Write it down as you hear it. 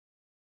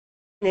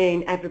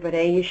afternoon,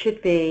 everybody. You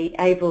should be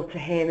able to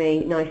hear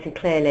me nice and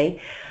clearly.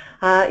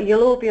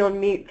 You'll all be on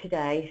mute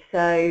today,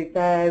 so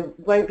there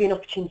won't be an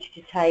opportunity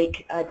to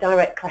take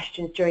direct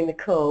questions during the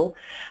call.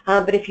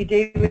 But if you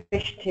do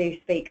wish to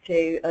speak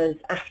to us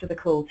after the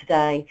call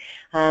today,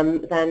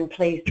 then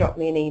please drop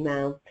me an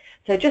email.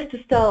 So just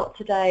to start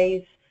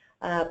today's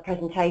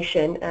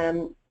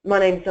presentation, my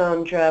name is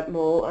Sandra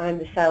Moore. I'm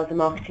the Sales and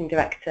Marketing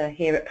Director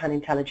here at Pan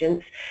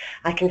Intelligence.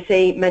 I can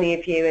see many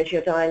of you as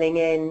you're dialing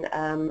in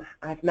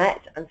I've met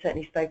and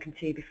certainly spoken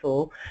to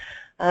before.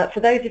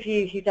 For those of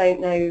you who don't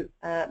know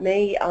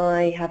me,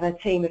 I have a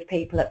team of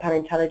people at Pan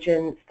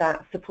Intelligence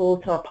that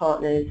support our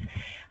partners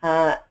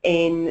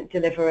in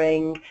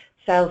delivering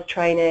sales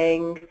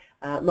training,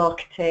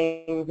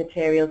 marketing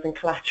materials and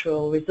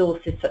collateral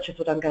resources such as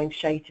what I'm going to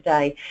show you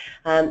today,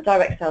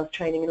 direct sales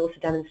training and also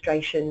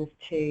demonstrations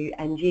to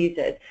end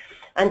users.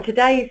 And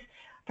today's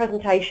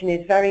presentation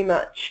is very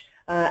much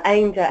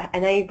aimed at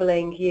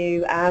enabling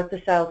you as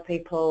the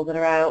salespeople that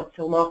are out,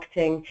 or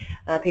marketing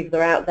people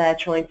that are out there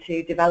trying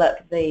to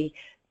develop the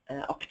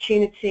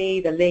opportunity,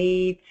 the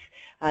leads,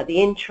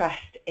 the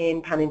interest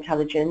in Pan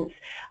Intelligence,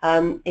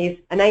 is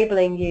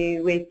enabling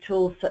you with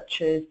tools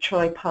such as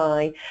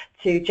TryPi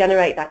to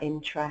generate that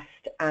interest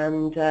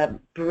and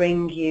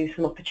bring you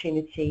some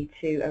opportunity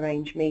to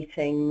arrange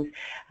meetings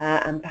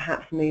and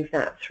perhaps move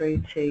that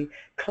through to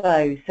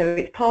close. So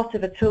it's part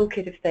of a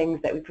toolkit of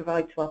things that we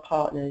provide to our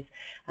partners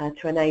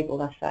to enable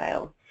their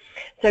sale.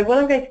 So what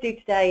I'm going to do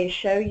today is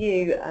show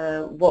you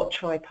what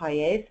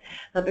TryPi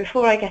is.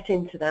 Before I get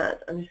into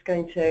that, I'm just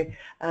going to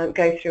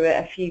go through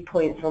a few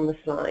points on the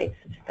slides.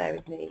 Just bear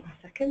with me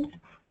a second.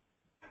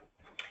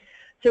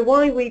 So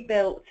why we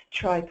built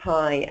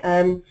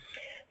TryPi.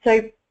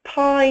 So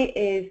Pi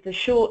is the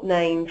short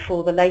name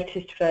for the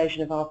latest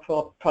version of our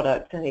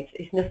product, and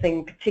it's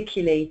nothing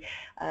particularly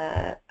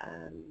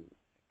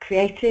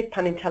creative.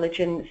 Pan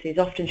Intelligence is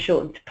often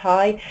shortened to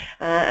Pi,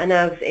 and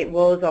as it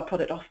was, our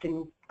product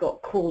often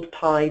got called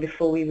Pi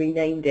before we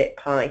renamed it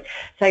Pi.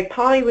 So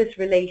Pi was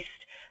released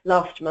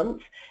last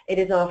month. It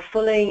is our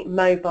fully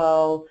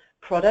mobile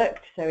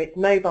product, so it's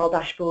mobile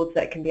dashboards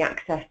that can be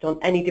accessed on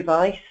any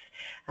device,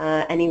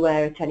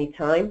 anywhere at any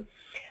time.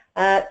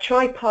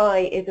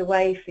 TryPi is a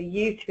way for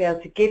you to be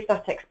able to give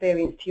that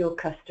experience to your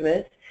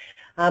customers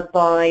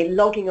by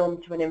logging on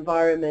to an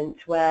environment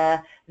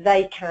where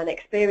they can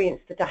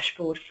experience the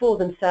dashboard for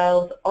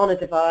themselves on a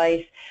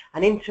device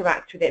and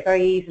interact with it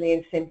very easily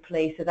and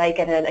simply, so they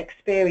get an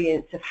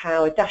experience of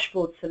how a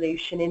dashboard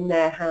solution in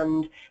their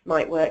hand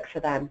might work for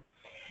them.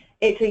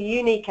 It's a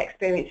unique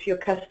experience for your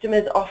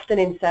customers. Often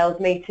in sales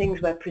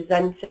meetings we're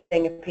presenting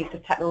a piece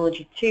of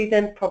technology to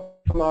them, probably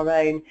from our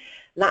own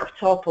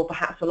laptop, or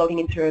perhaps we're logging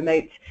into a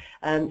remote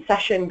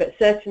session, but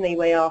certainly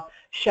we are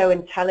show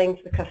and telling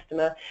to the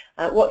customer.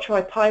 What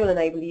TryPi will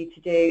enable you to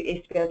do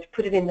is to be able to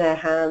put it in their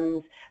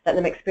hands, let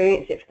them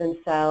experience it for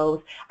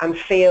themselves and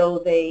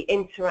feel the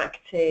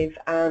interactive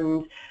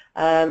and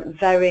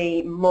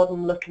very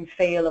modern look and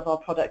feel of our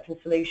product and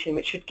solution,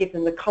 which should give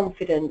them the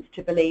confidence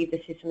to believe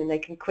this is something they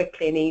can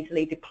quickly and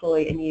easily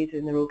deploy and use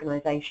in their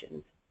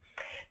organisations.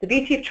 The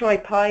beauty of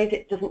TryPi is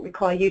it doesn't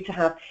require you to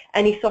have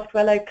any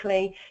software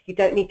locally. You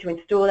don't need to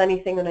install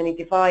anything on any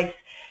device.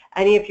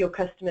 Any of your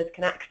customers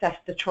can access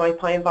the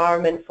TryPi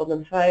environment from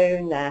their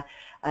phone, their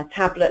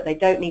tablet. They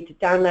don't need to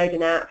download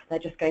an app. They're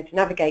just going to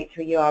navigate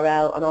to a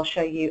URL, and I'll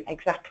show you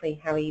exactly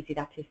how easy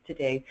that is to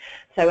do.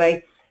 So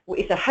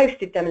it's a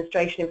hosted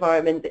demonstration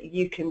environment that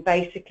you can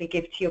basically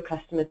give to your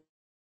customers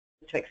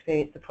to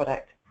experience the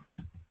product.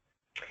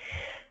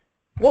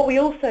 What we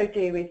also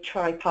do with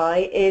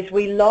TryPi is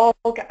we log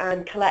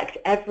and collect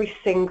every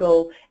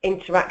single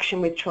interaction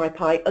with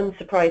TryPi,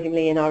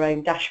 unsurprisingly, in our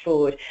own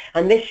dashboard.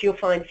 And this you'll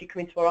find if you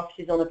come into our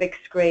offices on a big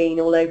screen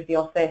all over the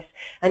office,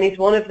 and is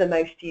one of the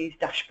most used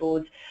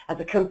dashboards as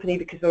a company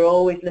because we're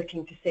always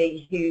looking to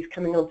see who's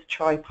coming onto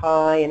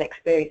TryPi and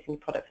experiencing the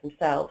products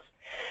themselves.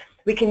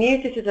 We can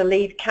use this as a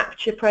lead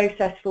capture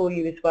process for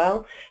you as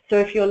well. So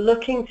if you're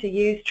looking to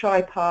use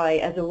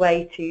TryPi as a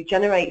way to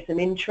generate some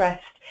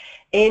interest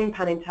in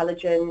Pan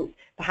Intelligence,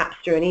 perhaps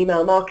through an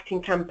email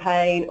marketing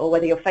campaign, or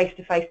whether you're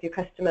face-to-face with your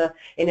customer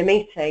in a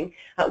meeting,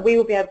 we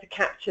will be able to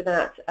capture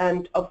that.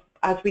 And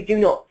as we do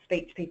not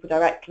speak to people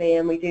directly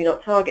and we do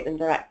not target them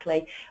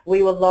directly,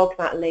 we will log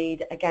that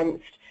lead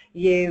against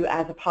you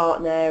as a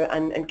partner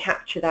and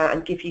capture that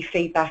and give you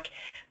feedback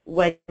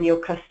when your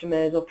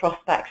customers or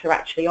prospects are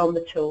actually on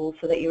the tool,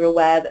 so that you're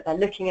aware that they're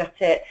looking at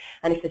it,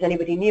 and if there's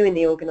anybody new in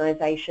the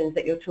organisations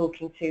that you're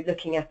talking to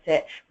looking at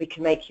it, we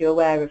can make you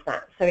aware of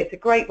that. So it's a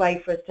great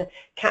way for us to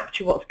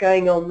capture what's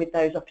going on with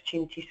those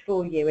opportunities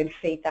for you and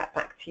feed that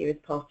back to you as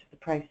part of the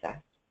process.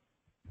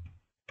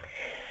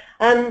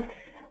 So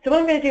what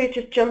I'm going to do is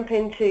just jump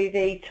into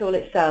the tool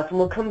itself, and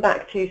we'll come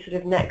back to sort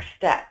of next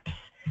steps.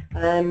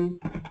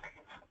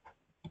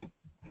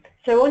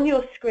 So on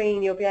your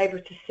screen you'll be able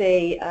to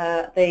see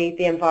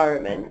the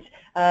environment.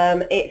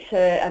 It's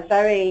a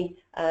very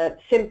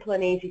simple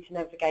and easy to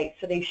navigate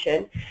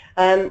solution.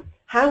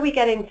 How we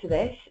get into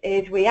this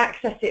is we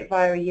access it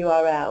via a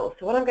URL.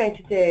 So what I'm going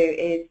to do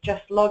is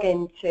just log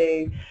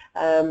into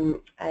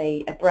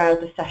a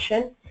browser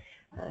session.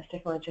 So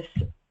if I just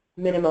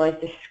minimize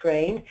this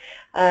screen,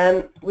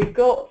 we've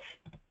got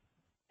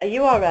a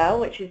URL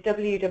which is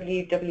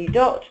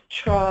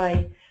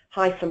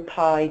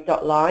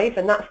www.try-pi.live,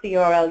 and that's the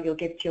URL you'll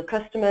give to your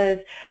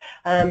customers.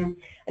 And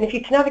if you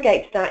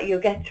navigate to that,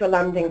 you'll get to a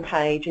landing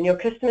page, and your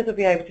customers will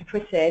be able to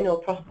put in, or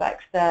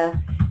prospects,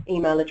 their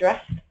email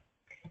address.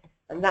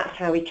 And that's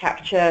how we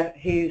capture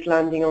who's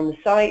landing on the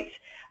site,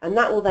 and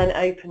that will then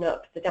open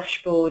up the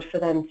dashboard for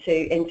them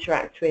to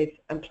interact with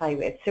and play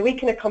with. So we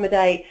can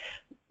accommodate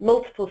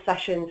multiple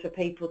sessions for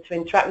people to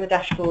interact with the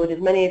dashboard.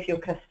 As many of your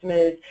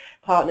customers,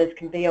 partners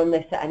can be on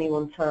this at any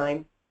one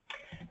time.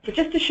 So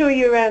just to show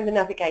you around the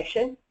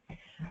navigation,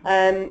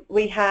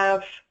 we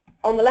have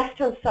on the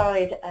left-hand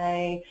side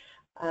a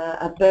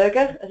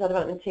burger, as our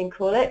development team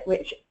call it,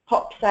 which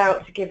pops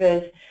out to give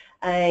us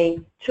a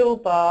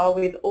toolbar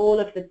with all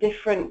of the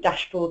different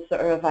dashboards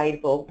that are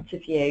available to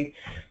view.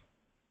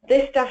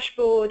 This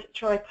dashboard,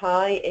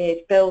 TryPi,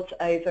 is built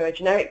over a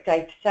generic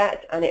data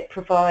set, and it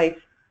provides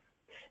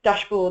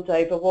dashboards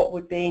over what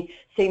would be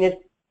seen as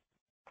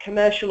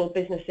commercial or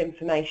business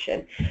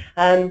information.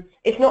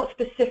 It's not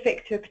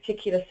specific to a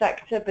particular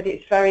sector, but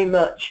it's very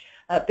much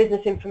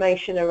business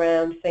information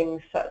around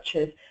things such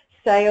as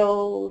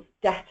sales,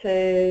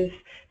 debtors,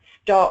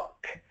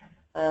 stock,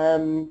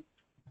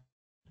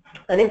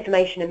 and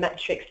information and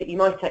metrics that you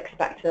might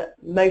expect that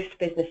most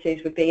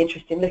businesses would be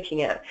interested in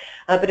looking at.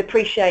 But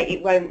appreciate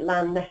it won't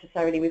land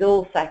necessarily with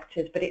all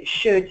sectors, but it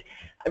should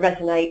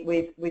resonate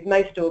with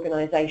most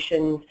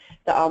organisations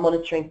that are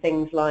monitoring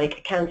things like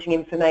accounting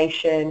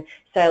information,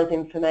 sales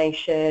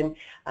information,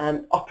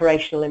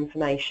 operational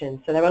information.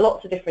 So there are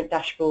lots of different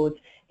dashboards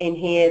in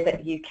here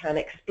that you can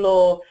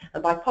explore,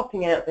 and by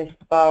popping out this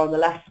bar on the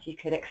left you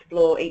can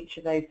explore each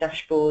of those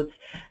dashboards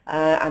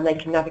and they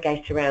can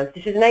navigate around.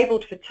 This is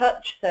enabled for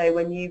touch, so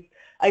when you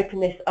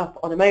open this up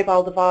on a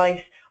mobile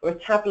device or a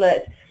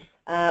tablet,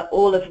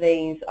 all of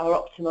these are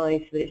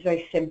optimised so that it's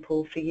very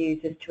simple for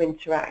users to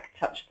interact,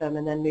 touch them,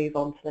 and then move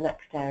on to the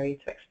next area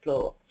to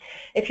explore.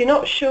 If you're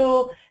not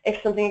sure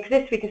if something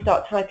exists, we can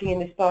start typing in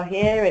this bar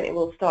here and it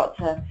will start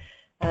to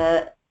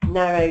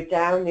narrow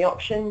down the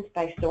options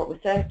based on what we're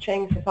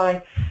searching. So if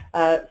I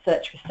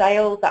search for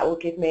sales, that will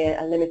give me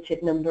a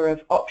limited number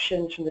of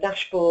options from the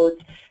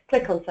dashboard.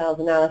 Click on sales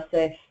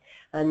analysis,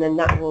 and then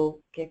that will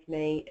give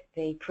me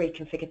the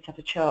pre-configured set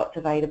of charts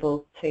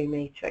available to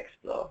me to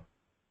explore.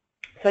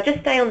 So I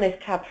just stay on this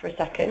tab for a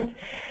second.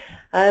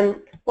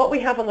 What we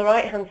have on the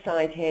right-hand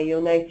side here,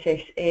 you'll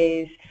notice,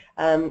 is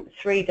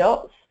 3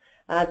 dots.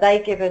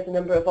 They give us a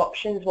number of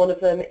options. One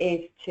of them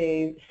is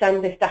to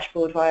send this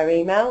dashboard via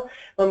email.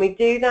 When we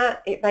do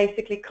that, it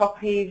basically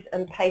copies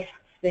and pastes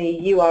the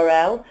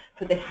URL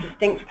for this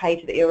distinct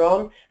page that you're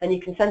on, and you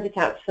can send it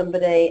out to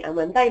somebody, and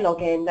when they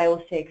log in, they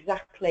will see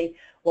exactly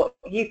what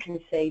you can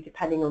see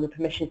depending on the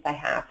permissions they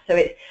have. So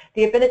it's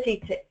the ability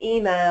to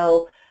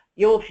email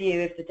your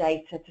view of the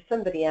data to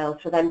somebody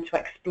else for them to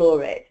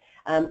explore it.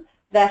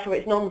 Therefore,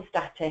 it's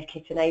non-static.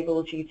 It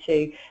enables you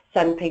to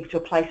send people to a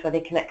place where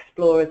they can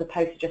explore as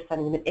opposed to just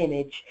sending them an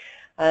image.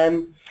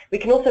 We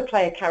can also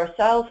play a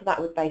carousel, so that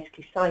would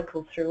basically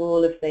cycle through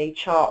all of the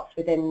charts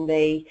within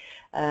the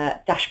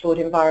dashboard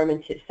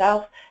environment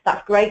itself.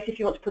 That's great if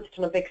you want to put it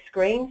on a big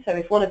screen. So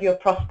if one of your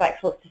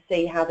prospects wants to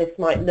see how this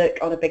might look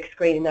on a big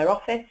screen in their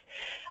office,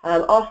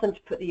 ask them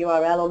to put the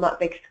URL on that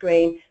big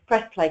screen,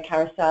 press play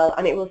carousel,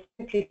 and it will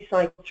simply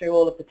cycle through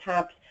all of the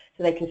tabs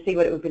so they can see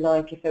what it would be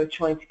like if they were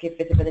trying to give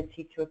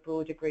visibility to a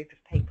broader group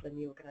of people in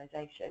the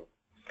organisation.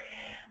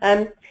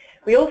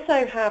 We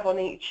also have on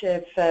each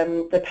of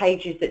the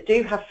pages that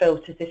do have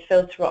filters, this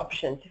filter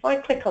options. If I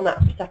click on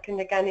that for a second,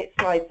 again it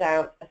slides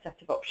out a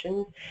set of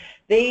options.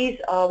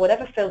 These are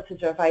whatever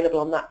filters are available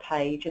on that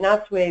page, and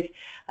as with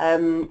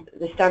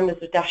the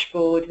standards of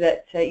dashboard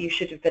that you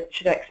should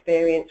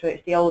experience, whether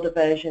it's the older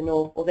version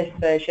or this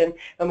version,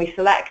 when we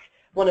select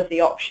one of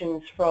the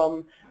options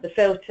from the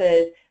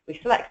filters, we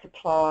select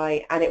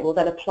apply, and it will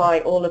then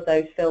apply all of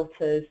those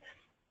filters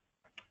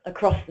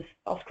across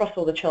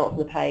all the charts on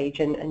the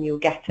page, and you'll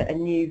get a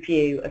new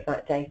view of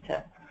that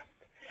data.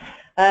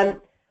 By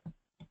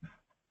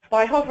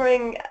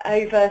hovering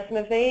over some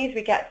of these,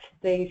 we get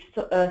the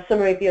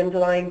summary of the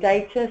underlying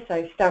data,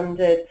 so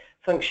standard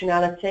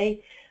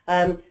functionality.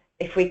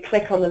 If we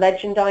click on the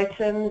legend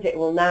items, it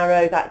will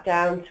narrow that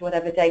down to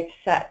whatever data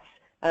sets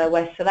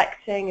we're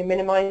selecting and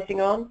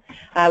minimizing on.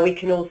 We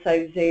can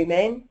also zoom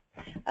in.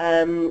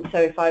 So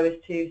if I was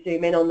to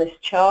zoom in on this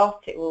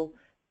chart, it will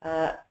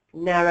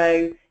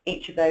narrow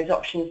each of those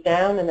options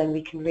down, and then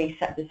we can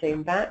reset the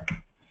zoom back.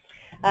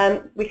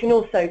 We can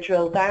also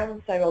drill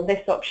down. So on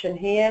this option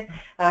here,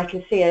 I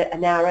can see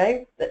an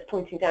arrow that's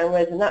pointing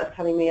downwards, and that's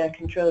telling me I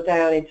can drill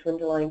down into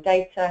underlying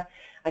data.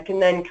 I can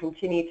then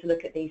continue to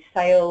look at these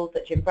sales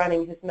that Jim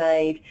Branning has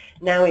made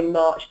now in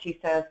March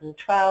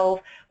 2012,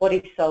 what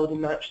he sold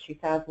in March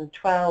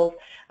 2012,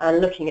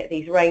 and looking at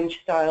these range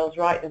styles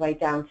right the way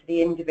down to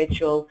the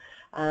individual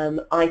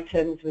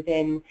items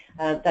within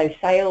those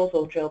sales,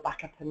 or drill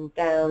back up and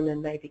down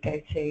and maybe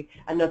go to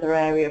another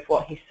area of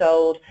what he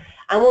sold.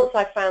 And once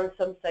I've found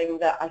something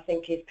that I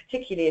think is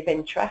particularly of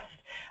interest,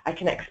 I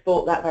can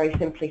export that very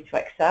simply to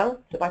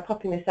Excel. So by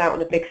popping this out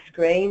on a big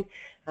screen,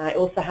 I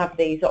also have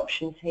these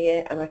options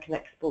here, and I can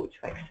export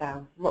to Excel.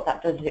 And what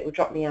that does is it will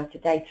drop me out a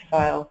data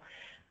file,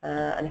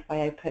 and if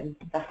I open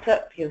that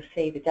up, you'll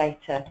see the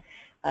data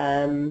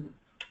in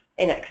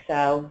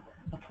Excel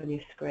up on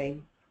your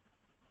screen.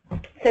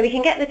 So we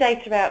can get the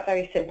data out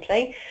very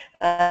simply.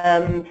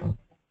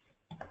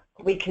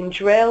 We can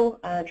drill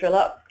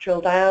up,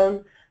 drill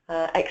down,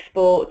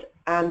 export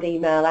and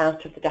email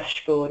out of the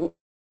dashboard.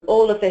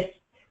 All of this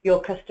your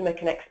customer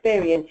can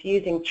experience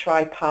using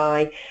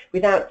TriPy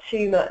without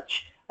too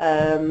much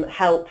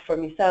help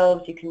from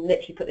yourselves. You can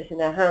literally put this in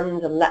their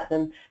hands and let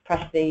them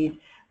press these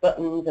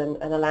buttons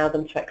and allow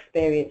them to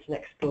experience and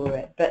explore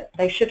it. But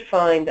they should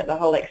find that the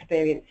whole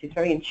experience is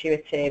very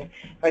intuitive,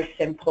 very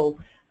simple,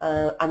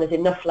 and there's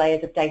enough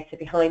layers of data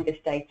behind this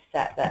data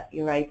set that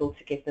you're able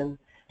to give them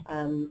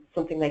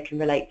something they can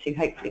relate to,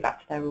 hopefully back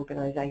to their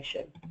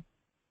organisation.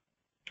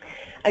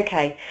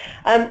 Okay,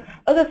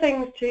 other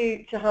things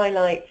to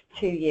highlight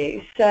to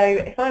you. So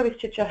if I was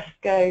to just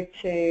go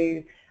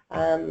to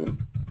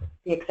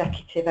the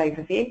executive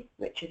overview,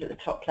 which is at the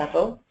top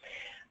level,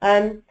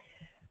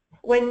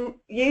 when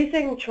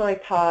using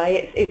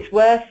TriPy, it's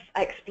worth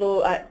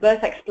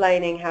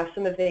explaining how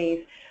some of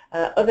these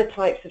other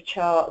types of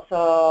charts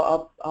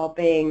are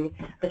being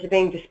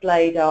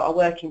displayed are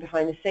working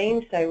behind the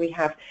scenes. So we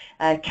have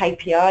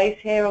KPIs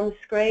here on the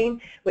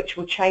screen, which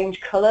will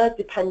change colour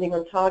depending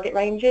on target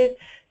ranges.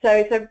 So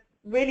it's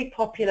really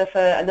popular for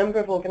a number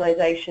of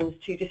organisations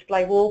to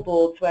display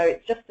wallboards where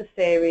it's just a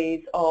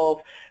series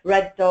of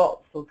red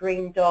dots or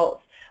green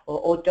dots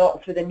or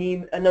dots with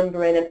a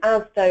number in, and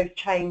as those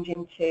change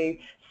into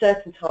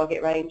certain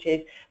target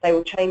ranges, they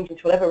will change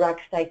into whatever RAG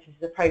status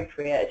is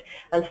appropriate.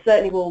 And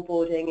certainly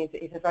wallboarding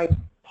is a very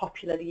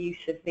popular use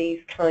of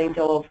these kind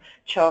of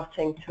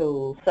charting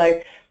tools.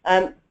 So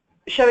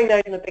showing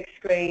those on a big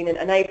screen and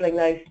enabling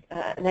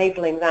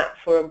that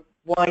for a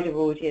wider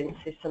audience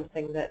is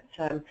something that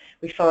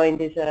we find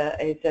is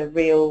a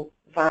real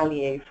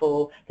value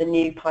for the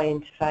new Pi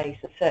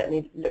interface. It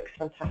certainly looks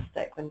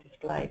fantastic when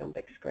displayed on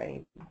big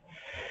screen.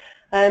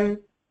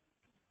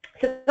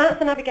 So that's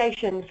the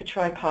navigation for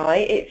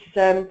TriPy.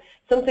 It's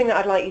something that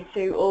I'd like you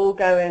to all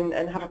go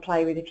and have a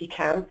play with if you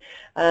can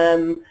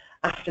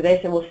after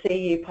this, and we'll see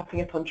you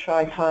popping up on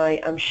TriPy,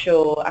 I'm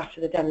sure,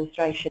 after the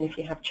demonstration if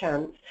you have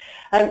chance.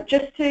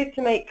 Just to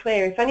make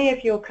clear, if any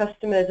of your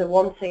customers are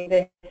wanting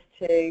this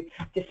to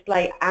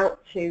display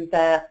out to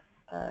their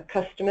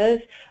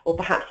customers or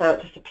perhaps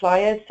out to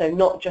suppliers, so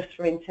not just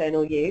for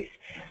internal use,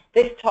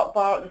 this top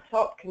bar at the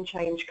top can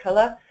change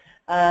colour.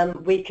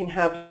 We can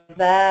have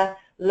their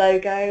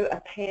logo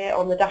appear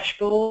on the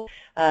dashboard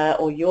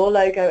or your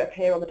logo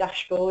appear on the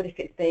dashboard if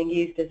it's being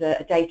used as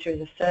a data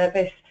as a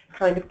service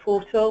kind of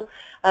portal.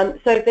 So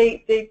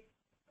the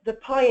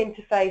Pi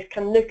interface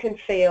can look and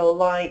feel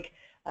like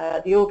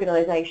the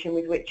organisation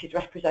with which it's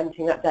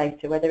representing that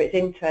data, whether it's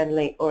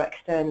internally or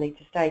externally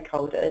to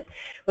stakeholders.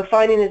 We're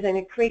finding there's an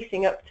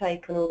increasing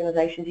uptake on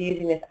organisations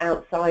using this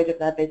outside of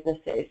their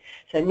businesses,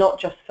 so not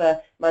just for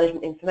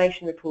management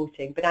information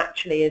reporting, but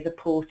actually as a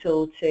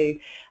portal to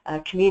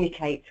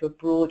communicate to a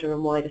broader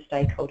and wider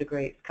stakeholder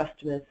groups,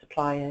 customers,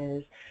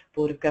 suppliers,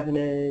 board of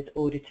governors,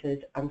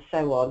 auditors, and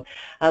so on.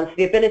 So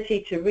the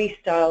ability to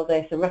restyle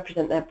this and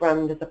represent their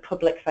brand as a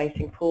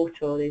public-facing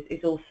portal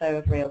is also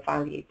of real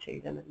value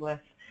to them and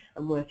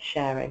worth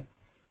sharing.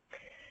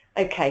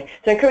 Okay,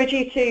 so I encourage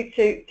you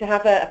to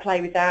have a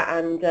play with that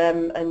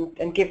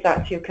and give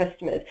that to your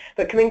customers.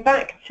 But coming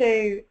back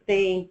to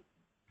the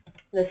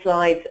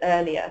slides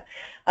earlier,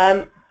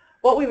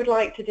 what we would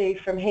like to do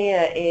from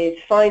here is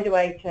find a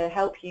way to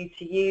help you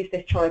to use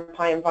this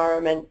TriPy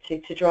environment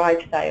to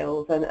drive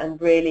sales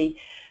and really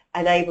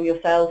enable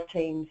your sales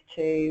teams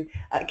to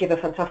give a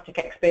fantastic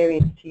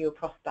experience to your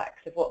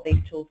prospects of what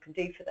these tools can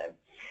do for them.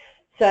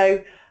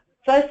 So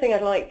first thing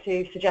I'd like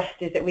to suggest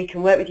is that we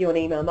can work with you on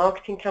email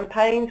marketing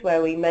campaigns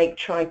where we make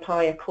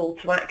TriPy a call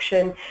to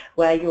action,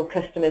 where your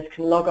customers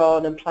can log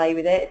on and play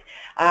with it,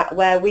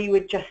 where we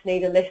would just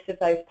need a list of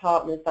those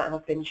partners that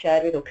have been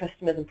shared with, or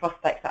customers and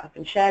prospects that have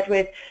been shared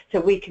with, so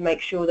we can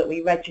make sure that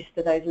we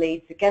register those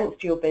leads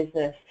against your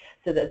business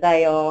so that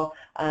they are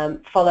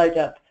followed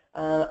up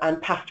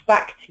and passed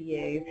back to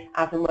you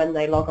as and when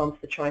they log on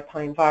to the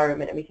TriPy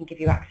environment, and we can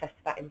give you access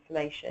to that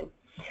information.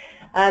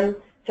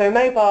 So a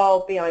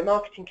mobile BI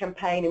marketing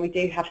campaign, and we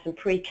do have some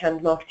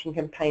pre-canned marketing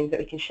campaigns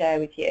that we can share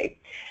with you.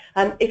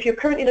 If you're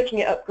currently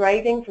looking at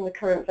upgrading from the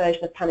current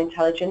version of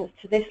Pan-Intelligence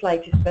to this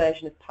latest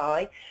version of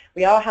Pi,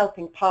 we are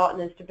helping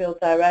partners to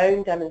build their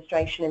own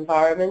demonstration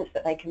environments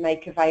that they can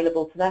make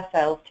available to their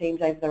sales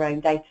teams over their own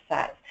data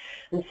sets.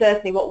 And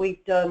certainly what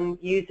we've done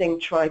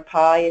using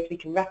TriPy is we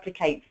can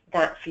replicate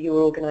that for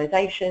your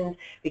organisations.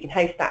 We can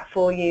host that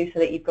for you so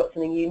that you've got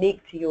something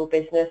unique to your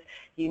business,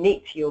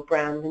 unique to your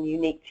brand, and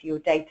unique to your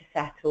data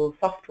set or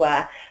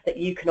software that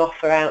you can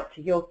offer out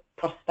to your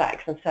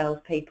prospects and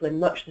salespeople in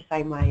much the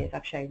same way as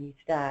I've shown you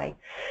today.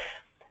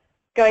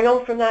 Going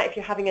on from that, if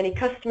you're having any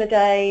customer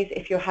days,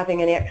 if you're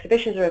having any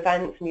exhibitions or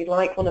events and you'd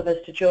like one of us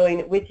to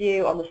join with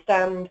you on the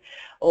stand,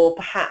 or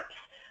perhaps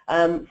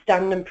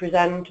stand and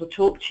present or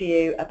talk to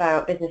you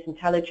about business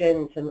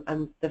intelligence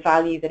and the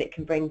value that it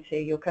can bring to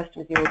your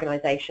customers and your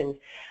organisations,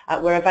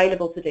 we're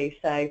available to do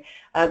so.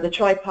 The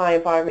TriPi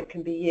environment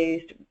can be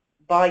used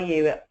by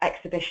you at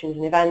exhibitions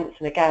and events,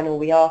 and again, all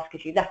we ask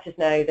is you let us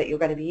know that you're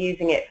going to be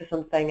using it for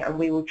something, and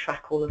we will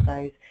track all of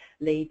those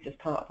leads as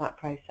part of that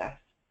process.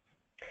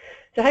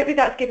 So hopefully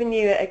that's given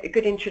you a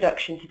good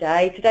introduction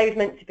today. Today was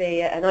meant to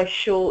be a nice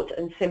short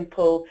and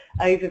simple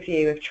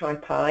overview of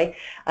TriPi.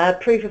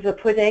 Proof of the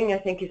pudding, I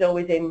think, is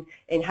always in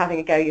having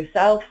a go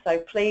yourself, so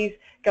please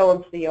go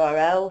onto the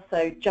URL.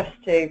 So just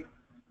to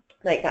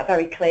make that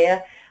very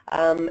clear,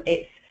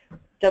 it's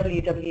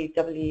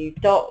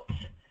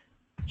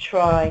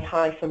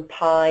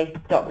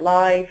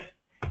www.tri-pi.live,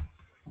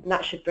 and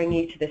that should bring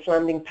you to this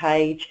landing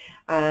page,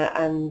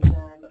 and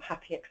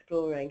happy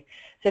exploring.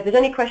 So if there's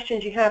any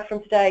questions you have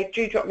from today,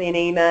 do drop me an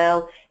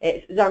email.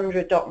 It's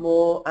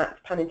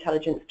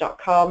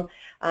zandra.moore@panintelligence.com.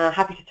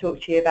 Happy to talk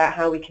to you about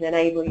how we can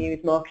enable you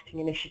with marketing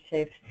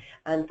initiatives.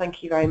 And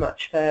thank you very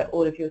much for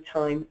all of your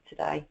time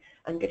today,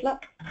 and good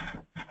luck.